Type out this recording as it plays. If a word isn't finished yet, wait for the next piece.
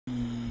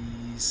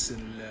Peace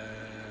and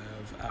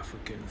love,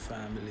 African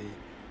family.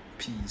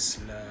 Peace,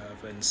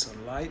 love, and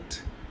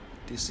sunlight.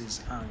 This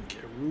is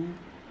Ankeru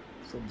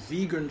from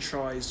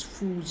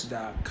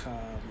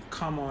veganchoicefoods.com.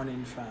 Come on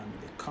in,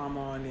 family. Come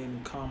on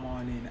in,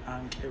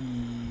 Ankeru.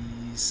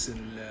 Peace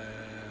and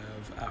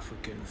love,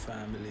 African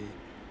family.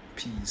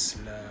 Peace,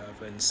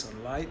 love, and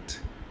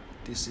sunlight.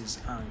 This is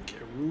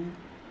Ankeru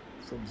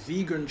from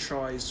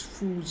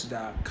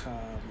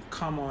veganchoicefoods.com.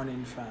 Come on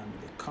in,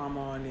 family. Come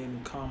on in,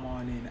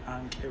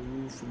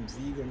 Ankeru from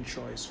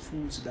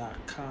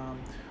veganchoicefoods.com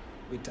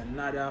with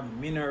another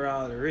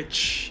mineral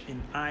rich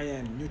in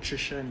iron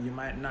nutrition. You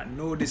might not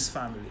know this,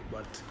 family,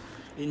 but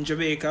in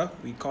Jamaica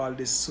we call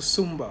this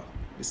susumba.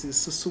 This is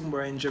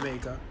susumba in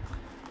Jamaica.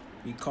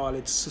 We call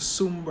it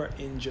susumba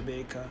in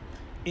Jamaica.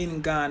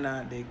 In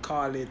Ghana they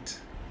call it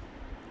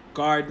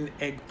garden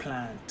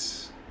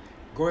eggplant.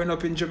 Growing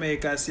up in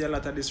Jamaica, I see a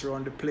lot of this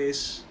around the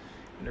place.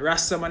 And the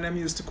Rasta man them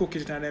used to cook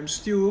it in them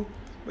stew.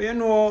 But you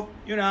know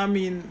what I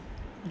mean,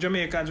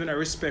 Jamaicans when I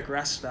respect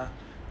Rasta,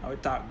 and we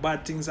talk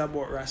bad things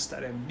about Rasta,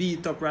 them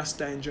beat up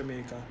Rasta in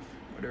Jamaica.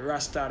 But the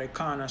Rasta are the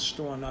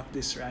cornerstone of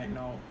this right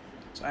now.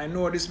 So I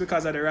know this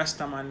because of the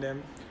Rasta man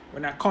them.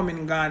 When I come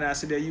in Ghana, I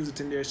see they use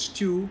it in their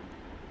stew.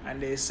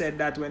 And they said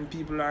that when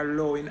people are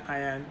low in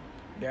iron,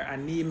 they're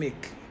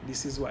anemic.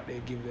 This is what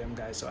they give them,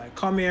 guys. So I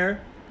come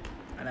here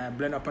and I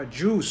blend up a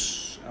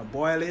juice. I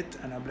boil it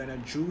and I blend a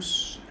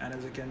juice. And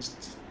as you can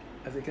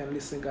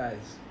listen,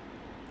 guys,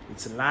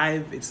 it's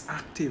live, it's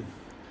active.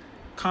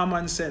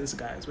 Common sense,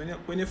 guys.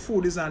 When your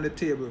food is on the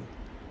table,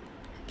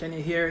 can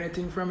you hear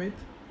anything from it?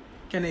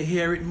 Can you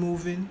hear it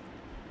moving?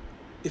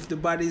 If the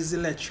body is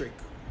electric,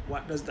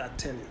 what does that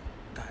tell you,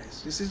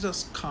 guys? This is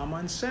just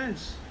common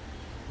sense.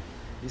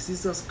 This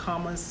is just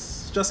common,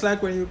 just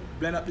like when you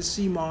blend up the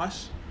sea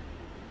moss.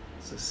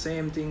 It's the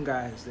same thing,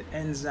 guys. The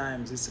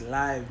enzymes, it's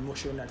live,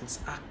 showing that it's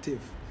active.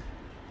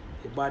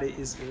 Your body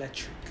is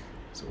electric.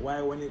 So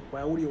why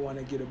would you want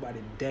to give the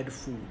body dead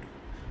food?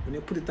 When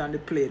you put it on the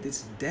plate,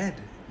 it's dead.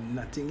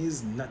 Nothing.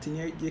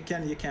 You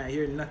can't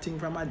hear nothing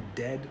from a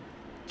dead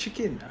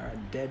chicken or a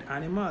dead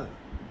animal.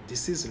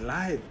 This is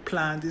live.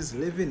 Plant is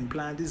living.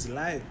 Plant is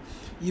live.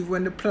 Even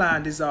when the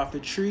plant is off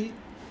the tree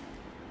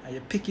and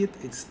you pick it,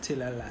 it's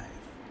still alive.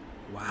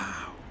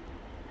 Wow.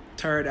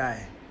 Third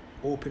eye.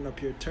 Open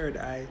up your third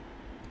eye.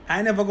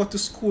 I never got to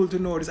school to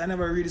know this. I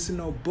never read this in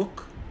no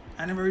book.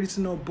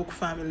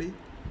 Family.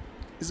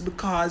 It's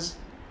because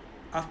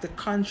of the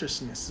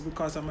consciousness. It's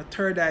because my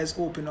third eye is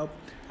open up.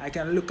 I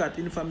can look at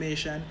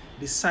information,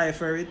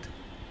 decipher it,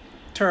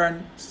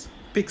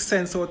 pick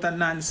sense out of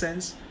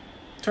nonsense,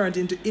 turn it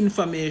into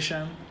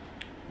information,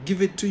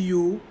 give it to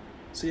you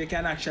so you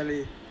can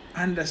actually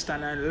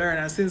understand and learn.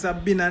 And since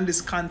I've been on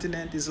this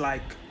continent,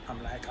 I'm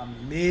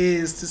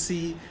amazed to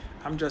see.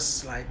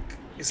 It's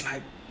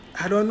like,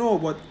 I don't know,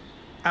 but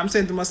I'm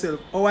saying to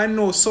myself, oh, I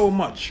know so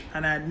much,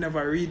 and I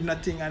never read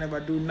nothing, I never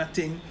do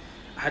nothing.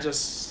 I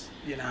just,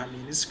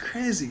 it's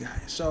crazy,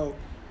 guys. So,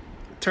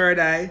 third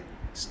eye,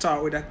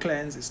 start with a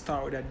cleanse, it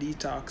start with a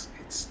detox,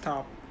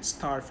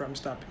 start from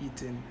stop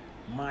eating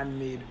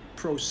man-made,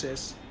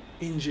 processed,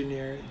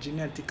 engineered,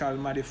 genetically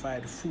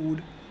modified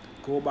food,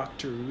 go back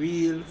to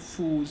real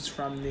foods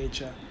from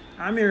nature.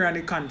 I'm here on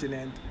the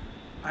continent,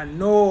 and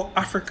no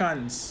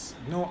African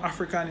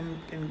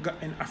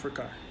in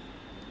Africa.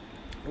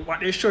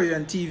 What they show you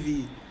on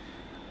TV,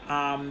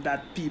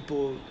 that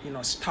people,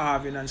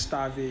 starving and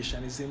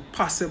starvation, is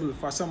impossible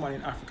for someone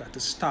in Africa to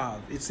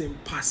starve. It's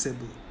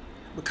impossible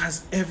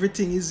because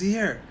everything is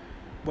here.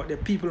 But the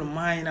people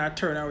mind are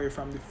turned away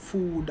from the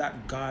food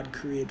that God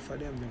created for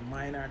them. The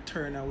mind are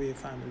turned away,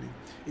 family.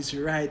 It's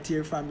right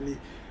here, family.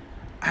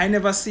 I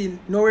never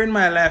seen nowhere in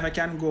my life I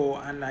can go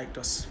and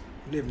just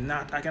live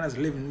I can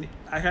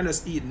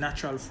just eat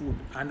natural food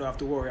and don't have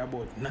to worry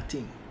about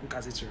nothing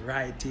because it's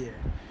right here.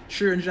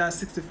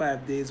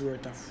 365 days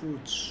worth of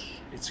fruits.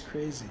 It's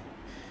crazy.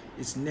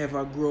 It's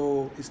never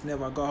go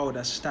out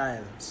of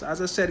style. So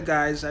as I said,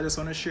 guys, I just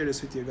want to share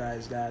this with you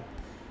guys that,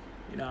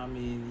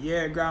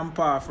 yeah,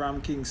 grandpa from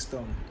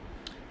Kingston.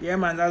 Yeah,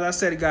 man, as I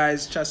said,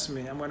 guys, trust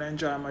me, I'm gonna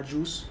enjoy my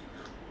juice.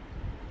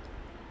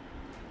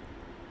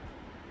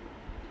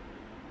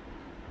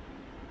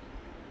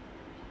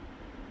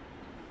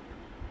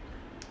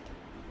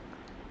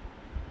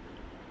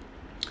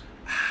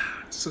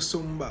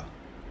 Susumba.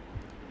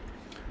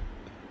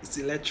 It's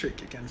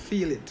electric. You can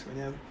feel it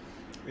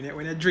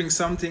when you drink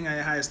something and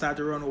your eyes start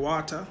to run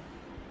water.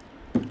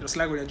 Just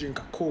like when you drink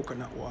a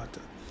coconut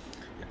water,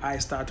 your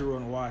eyes start to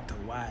run water.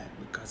 Why?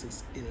 Because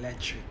it's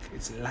electric.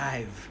 It's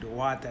live. The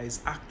water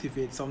is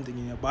activate something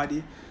in your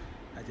body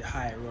that your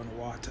eye run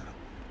water.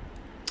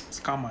 It's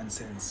common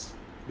sense.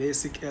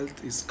 Basic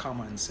health is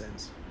common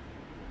sense.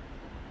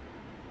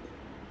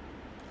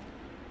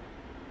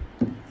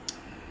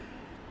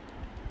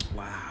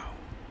 Wow.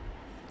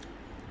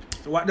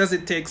 So what does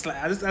it take?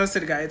 As I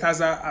said, guys, it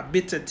has a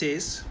bitter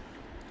taste.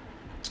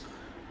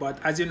 But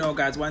as you know,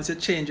 guys, once you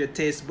change your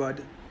taste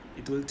bud,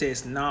 it will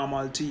taste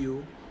normal to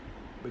you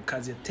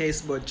because your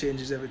taste bud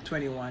changes every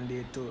 21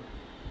 days to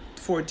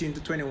 14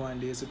 to 21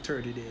 days to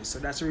 30 days. So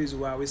that's the reason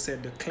why we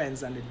said the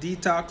cleanse and the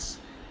detox.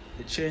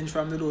 You change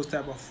from those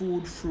type of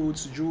food,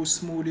 fruits,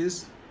 juice,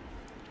 smoothies.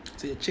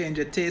 So you change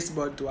your taste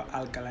bud to an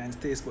alkaline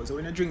taste bud. So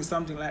when you drink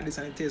something like this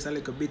and it tastes a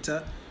little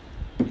bitter,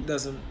 it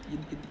doesn't,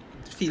 it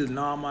feels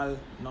normal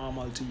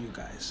to you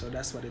guys. So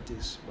that's what it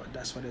is. But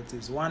that's what it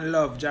is. One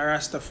love,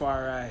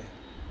 Jarastafari.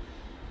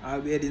 I'll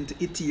be heading to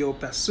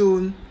Ethiopia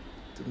soon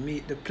to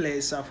meet the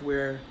place of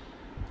where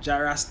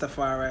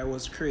Jarastafari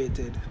was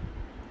created.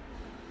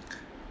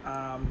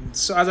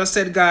 So as I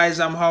said, guys,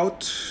 I'm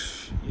out.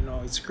 You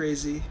know, it's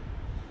crazy.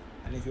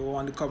 And if you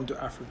want to come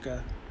to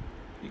Africa,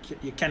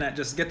 you cannot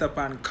just get up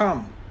and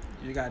come.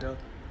 You gotta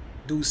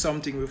do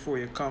something before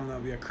you come. Now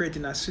we are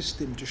creating a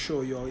system to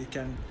show you how you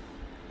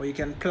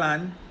can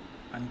plan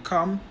and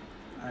come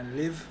and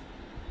live.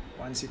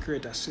 Once you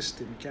create a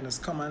system, you can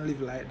just come and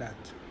live like that,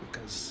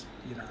 because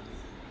you know what I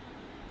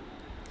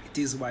mean. It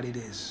is what it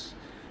is.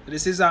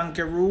 This is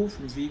Ankeru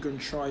from Vegan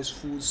Choice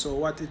Food. So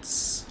what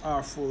it's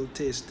awful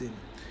tasting.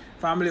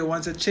 Family,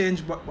 once a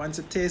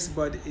taste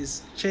bud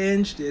is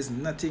changed, there's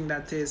nothing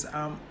that tastes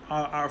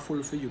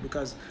harmful for you,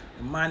 because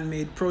the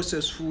man-made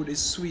processed food is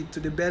sweet to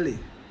the belly.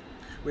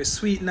 Where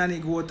sweet nanny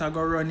goat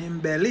go run in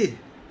belly.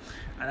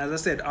 And as I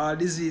said, all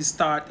disease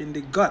start in the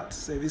gut.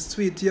 So if it's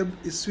sweet to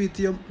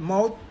your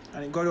mouth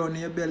and it go down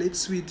in your belly, it's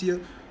sweet to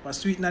you. But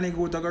sweet nanny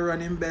goat go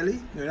run in belly.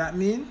 You know what I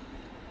mean?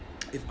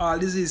 If all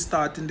disease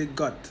start in the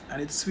gut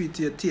and it's sweet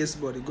to your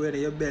taste bud, it go in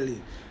your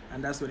belly.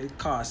 And that's when it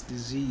causes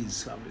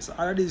disease, family. So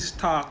all of these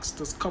talks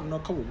just come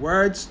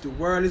words. The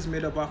world is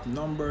made up of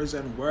numbers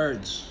and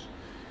words.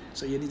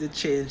 So you need to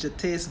change the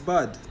taste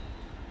bud.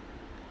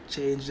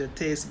 Change the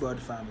taste bud,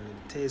 family.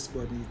 The taste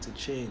bud needs to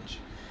change.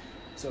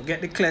 So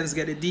get the cleanse,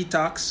 get the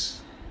detox,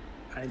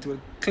 and it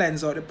will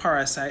cleanse out the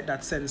parasite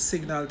that sends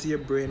signal to your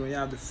brain when you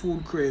have the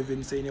food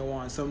craving, saying you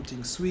want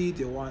something sweet,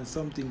 you want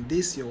something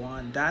this, you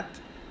want that.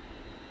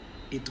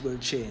 It will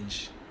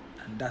change.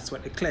 And that's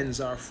what the cleanse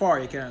are for.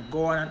 You cannot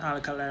go on an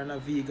alkaline and a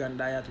vegan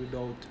diet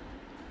without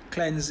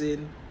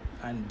cleansing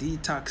and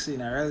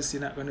detoxing, or else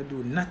you're not going to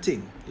do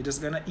nothing. You're just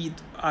going to eat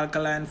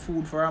alkaline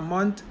food for a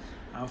month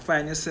and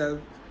find yourself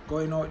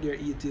going out there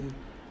eating.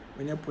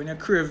 When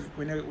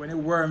your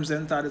worms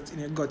enter in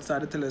your gut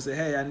start to tell us,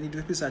 hey, I need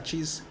a piece of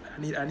cheese,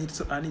 I need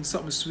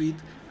something sweet,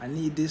 I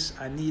need this,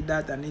 I need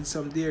that, I need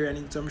some dairy, I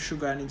need some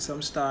sugar, I need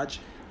some starch.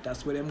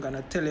 That's what I'm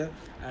gonna tell you.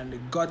 And the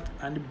gut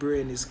and the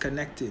brain is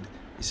connected.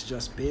 It's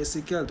just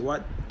basic health.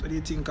 What do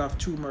you think of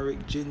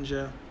turmeric,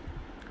 ginger,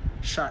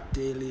 shot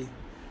daily?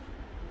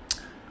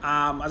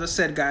 As I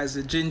said, guys,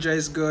 the ginger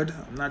is good.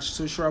 I'm not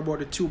so sure about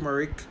the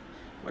turmeric,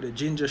 but the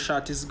ginger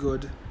shot is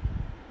good.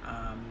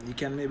 You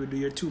can maybe do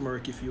your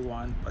turmeric if you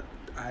want, but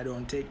I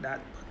don't take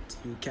that. But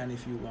you can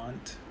if you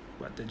want.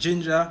 But the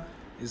ginger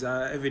is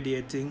an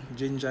everyday thing.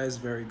 Ginger is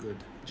very good.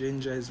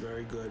 Ginger is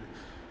very good.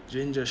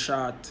 Ginger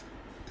shot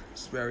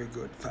is very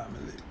good,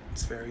 family.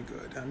 It's very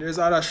good. And there's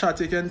other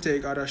shot you can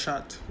take.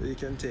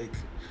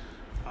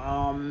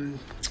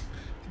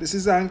 This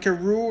is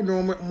Ankeru.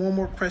 No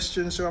more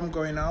questions, so I'm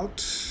going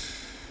out.